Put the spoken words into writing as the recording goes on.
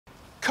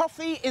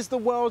Coffee is the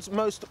world's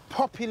most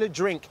popular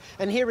drink,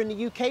 and here in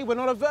the UK we're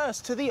not averse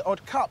to the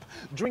odd cup,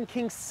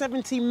 drinking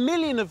 70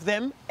 million of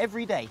them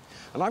every day.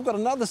 And I've got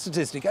another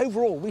statistic.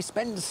 Overall, we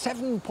spend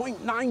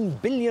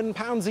 £7.9 billion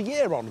a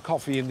year on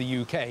coffee in the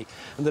UK,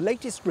 and the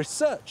latest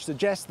research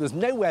suggests there's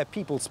nowhere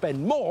people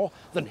spend more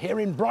than here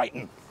in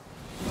Brighton.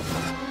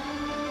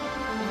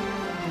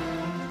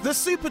 The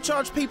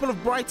supercharged people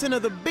of Brighton are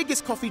the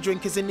biggest coffee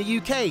drinkers in the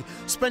UK,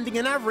 spending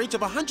an average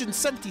of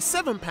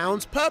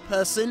 £177 per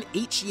person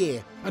each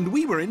year. And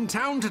we were in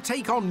town to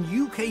take on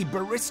UK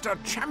Barista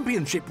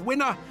Championship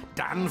winner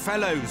Dan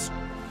Fellows.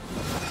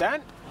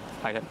 Dan?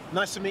 Hi, Dan.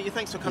 Nice to meet you.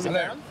 Thanks for coming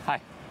down.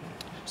 Hi.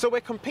 So we're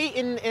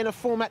competing in a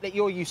format that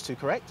you're used to,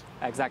 correct?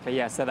 Exactly,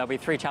 yeah. So there'll be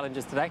 3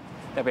 challenges today.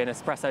 There'll be an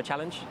espresso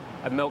challenge,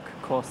 a milk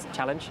course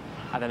challenge,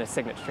 and then a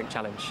signature drink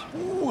challenge.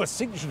 Ooh, a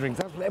signature drink.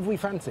 That's whatever we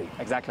fancy.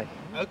 Exactly.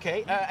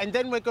 OK, and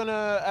then we're going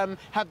to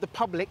have the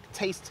public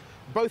taste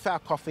both our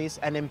coffees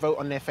and then vote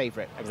on their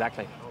favourite.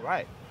 Exactly. All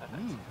right.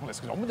 Well, let's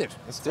get on with it.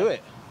 Let's do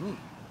it.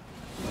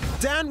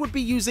 Dan would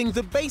be using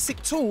the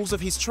basic tools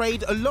of his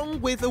trade along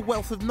with a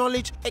wealth of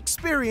knowledge,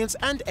 experience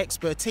and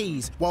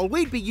expertise, while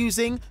we'd be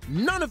using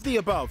none of the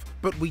above,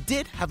 but we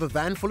did have a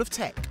van full of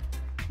tech.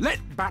 Let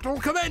battle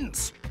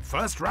commence!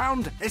 First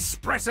round,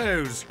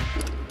 espressos.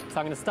 So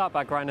I'm going to start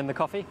by grinding the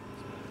coffee.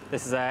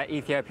 This is an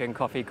Ethiopian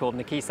coffee called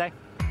Nikise.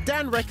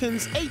 Dan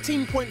reckons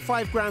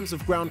 18.5 grams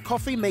of ground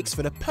coffee makes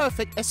for the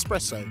perfect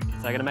espresso. So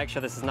I'm going to make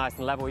sure this is nice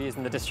and level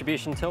using the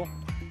distribution tool.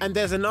 And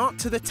there's an art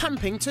to the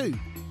tamping too.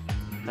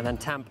 And then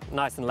tamp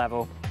nice and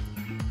level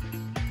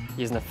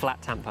using a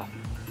flat tamper.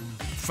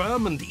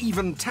 Firm and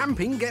even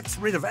tamping gets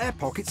rid of air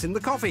pockets in the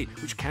coffee,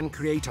 which can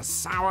create a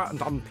sour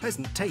and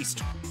unpleasant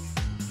taste.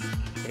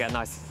 We get a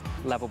nice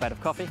level bed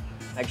of coffee.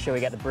 Make sure we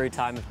get the brew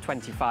time of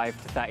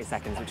 25 to 30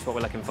 seconds, which is what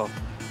we're looking for.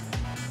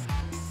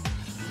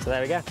 So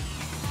there we go.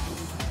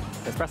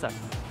 Espresso.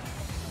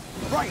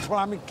 Right, well,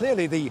 I mean,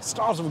 clearly the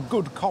start of a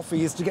good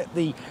coffee is to get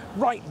the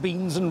right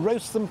beans and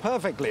roast them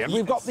perfectly. And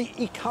we've got the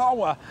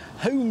Ikawa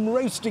home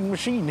roasting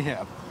machine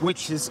here.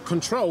 Which is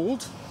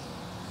controlled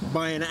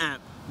by an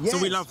app. Yes. So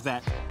we love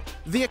that.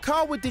 The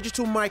Ikawa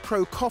Digital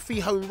Micro Coffee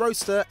Home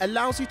Roaster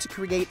allows you to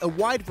create a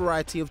wide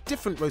variety of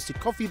different roasted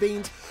coffee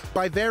beans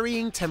by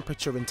varying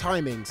temperature and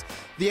timings.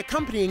 The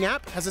accompanying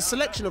app has a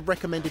selection of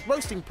recommended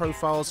roasting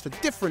profiles for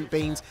different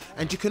beans,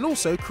 and you can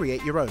also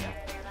create your own.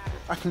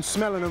 I can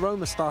smell an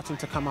aroma starting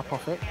to come up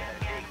off it.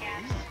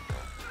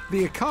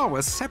 The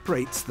Ikawa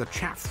separates the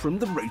chaff from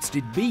the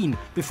roasted bean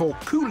before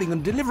cooling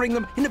and delivering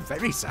them in a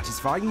very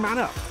satisfying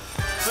manner.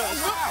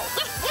 Wow!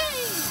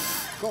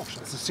 Gosh,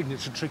 that's a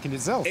signature trick in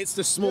itself. It's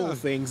the small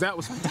things. That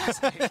was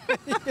fantastic.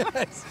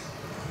 Yes.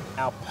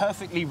 Our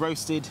perfectly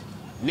roasted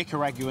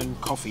Nicaraguan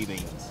coffee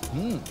beans.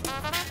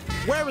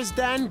 Whereas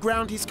Dan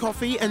ground his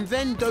coffee and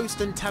then dosed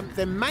and tamped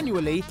them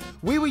manually,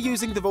 we were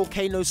using the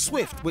Volcano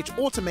Swift, which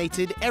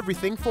automated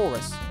everything for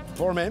us.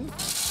 Pour them in.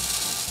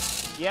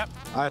 Yep.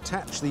 I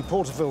attach the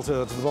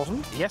portafilter to the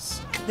bottom.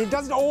 Yes. It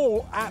does it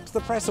all at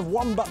the press of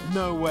one button.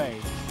 No way.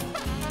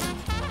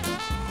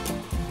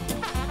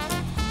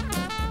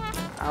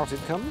 Out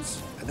it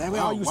comes. And there we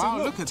Oh, are. You wow,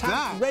 see, look at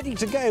tapped, that. ready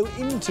to go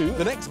into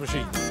the next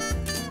machine.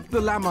 The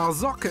La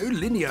Marzocco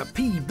Linear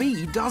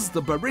PB does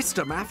the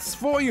barista maths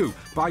for you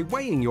by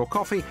weighing your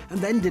coffee and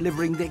then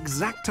delivering the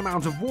exact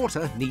amount of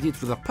water needed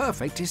for the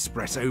perfect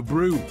espresso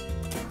brew.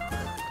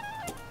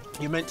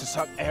 You're meant to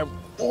suck air.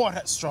 Oh,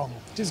 that's strong.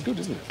 It is good,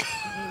 isn't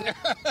it?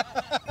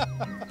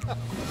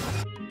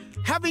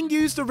 Having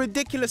used a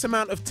ridiculous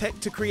amount of tech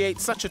to create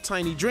such a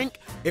tiny drink,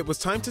 it was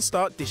time to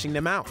start dishing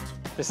them out.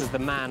 This is the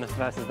man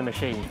versus the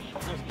machine.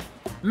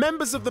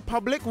 Members of the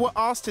public were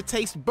asked to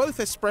taste both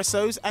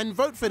espressos and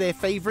vote for their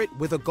favourite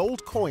with a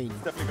gold coin.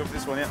 Definitely go for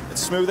this one, yeah.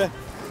 It's smoother,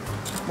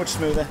 much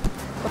smoother.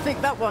 I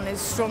think that one is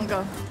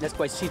stronger. That's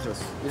quite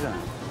citrus, isn't it?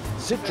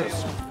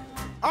 Citrus.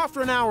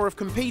 After an hour of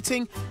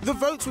competing, the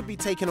votes would be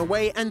taken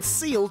away and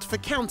sealed for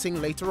counting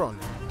later on.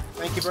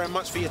 Thank you very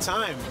much for your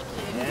time.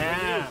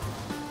 Yeah.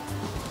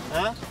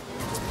 Huh?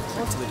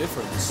 What's the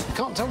difference?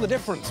 Can't tell the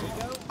difference.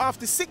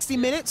 After 60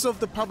 minutes of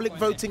the public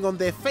voting on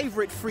their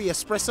favourite free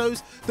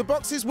espressos, the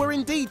boxes were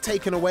indeed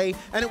taken away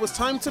and it was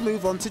time to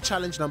move on to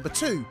challenge number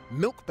 2,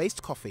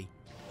 milk-based coffee.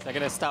 They're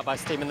going to start by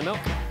steaming the milk.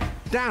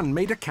 Dan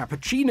made a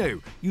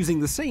cappuccino using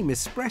the same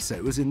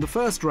espresso as in the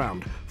first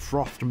round.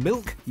 Frothed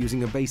milk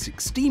using a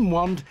basic steam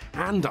wand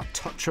and a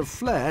touch of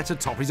flair to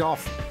top it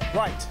off.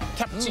 Right,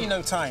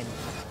 cappuccino time.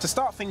 To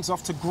start things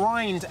off, to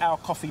grind our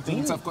coffee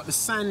beans, I've got the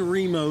San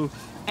Remo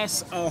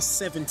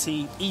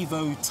SR70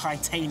 Evo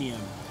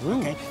Titanium.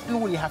 Okay, and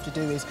all you have to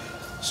do is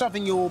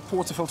shoving your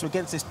portafilter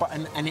against this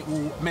button and it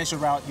will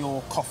measure out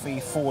your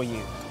coffee for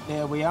you.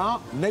 There we are.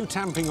 No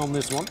tamping on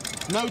this one.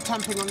 No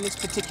tamping on this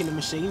particular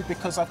machine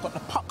because I've got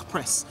the puck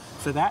press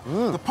for that.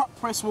 The puck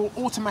press will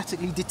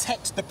automatically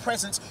detect the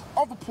presence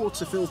of a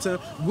portafilter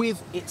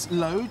with its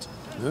load.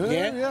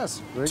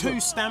 Yes. Very Two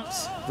good.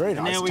 stamps. Very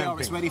And nice there we are. stamping.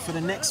 It's ready for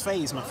the next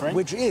phase, my friend.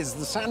 Which is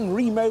the San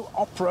Remo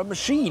Opera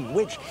machine,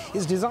 which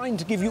is designed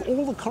to give you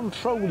all the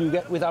control you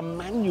get with a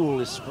manual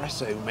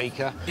espresso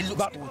maker. It looks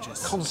but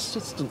gorgeous.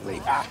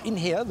 consistently. In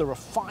here, there are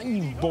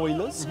 5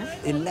 boilers,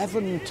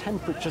 11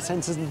 temperature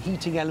sensors and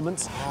heating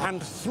elements,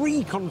 and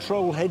 3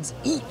 control heads,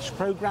 each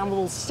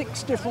programmable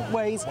 6 different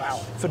ways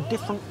for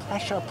different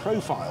pressure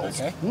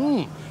profiles.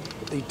 Okay.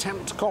 Put the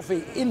tamped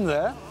coffee in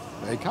there.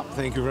 Wake up,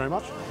 thank you very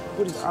much.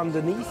 Put it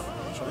underneath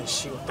Try and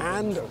shield the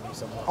and wind from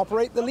somewhere.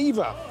 operate the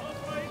lever.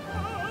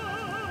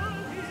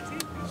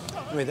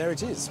 Anyway, there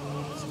it is.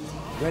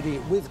 Ready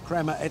with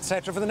crema,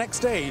 etc. for the next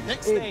stage.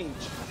 Next stage.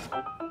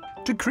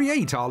 To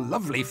create our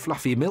lovely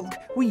fluffy milk,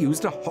 we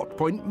used a hot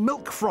point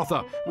milk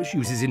frother, which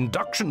uses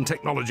induction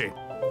technology.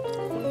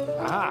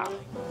 Ah,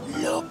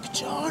 Look,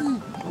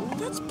 John.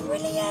 That's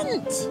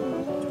brilliant.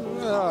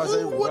 I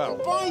say, Who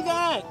wouldn't buy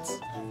that?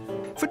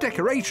 For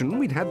decoration,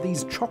 we'd had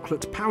these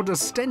chocolate powder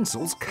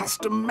stencils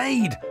custom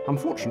made.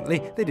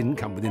 Unfortunately, they didn't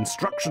come with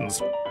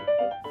instructions.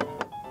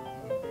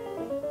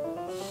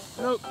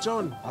 Look,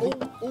 John.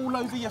 All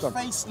over your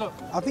face. Look.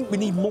 I think we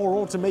need more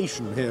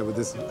automation here with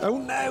this. Oh,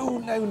 no,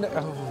 no, no.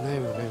 Oh, no,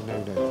 no,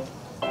 no, no.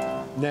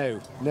 No,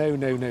 no,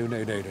 no, no,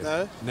 no, no,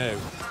 no. No.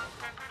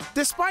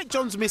 Despite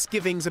John's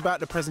misgivings about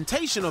the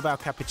presentation of our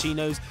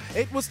cappuccinos,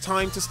 it was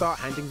time to start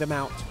handing them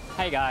out.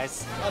 Hey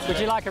guys, would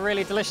you like a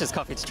really delicious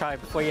coffee to try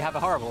before you have a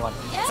horrible one?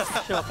 Yeah.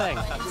 Sure thing.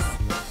 I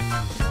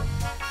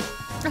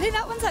think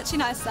that one's actually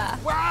nice there.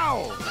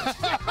 Wow!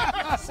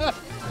 I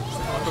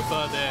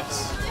prefer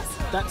this.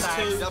 That's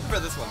two. I prefer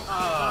this one.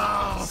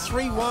 Oh,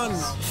 3-1.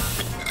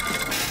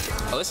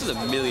 Oh, this is a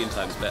million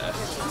times better.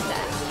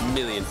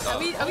 Million. Are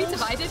we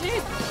divided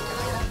here?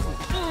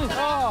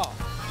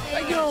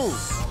 Thank you!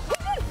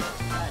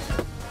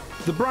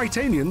 The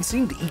Brightonians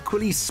seemed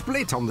equally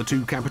split on the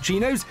 2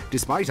 cappuccinos,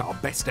 despite our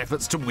best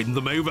efforts to win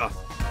them over.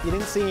 You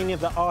didn't see any of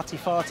the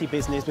arty-farty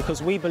business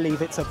because we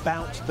believe it's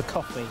about the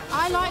coffee.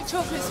 I like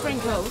chocolate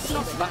sprinkles.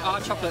 But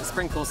our chocolate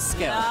sprinkles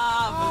skill.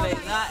 Lovely,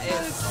 that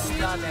is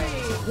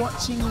stunning.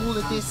 Watching all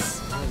of this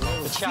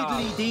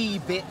fiddly-dee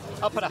bit.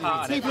 I'll put a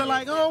heart on it. People are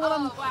like, oh,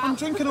 well, I'm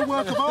drinking a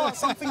work of art,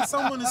 something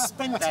someone has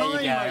spent There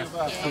you time go.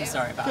 over. I'm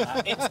sorry about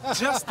that. It's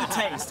just the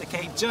taste,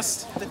 okay?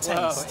 Just the taste.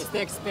 Whoa, it's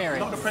the experience.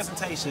 Not the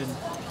presentation.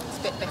 It's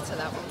a bit bitter,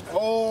 that one.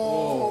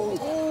 Oh!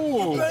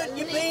 You burnt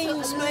your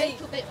beans, mate!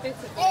 A little bit bitter,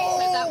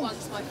 but that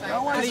one's my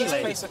favourite. Please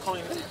Really? place a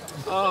coin.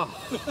 Oh,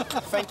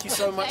 thank you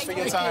so much for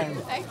your time.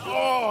 Thank you.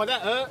 Oh,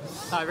 that hurt.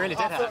 Oh, it really did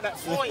I thought hurt. that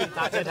for you.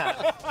 That did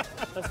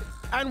hurt.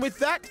 And with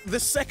that, the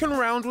second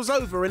round was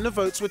over and the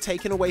votes were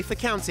taken away for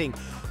counting.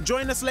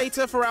 Join us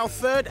later for our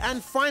third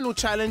and final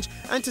challenge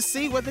and to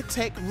see whether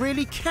tech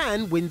really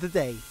can win the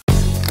day.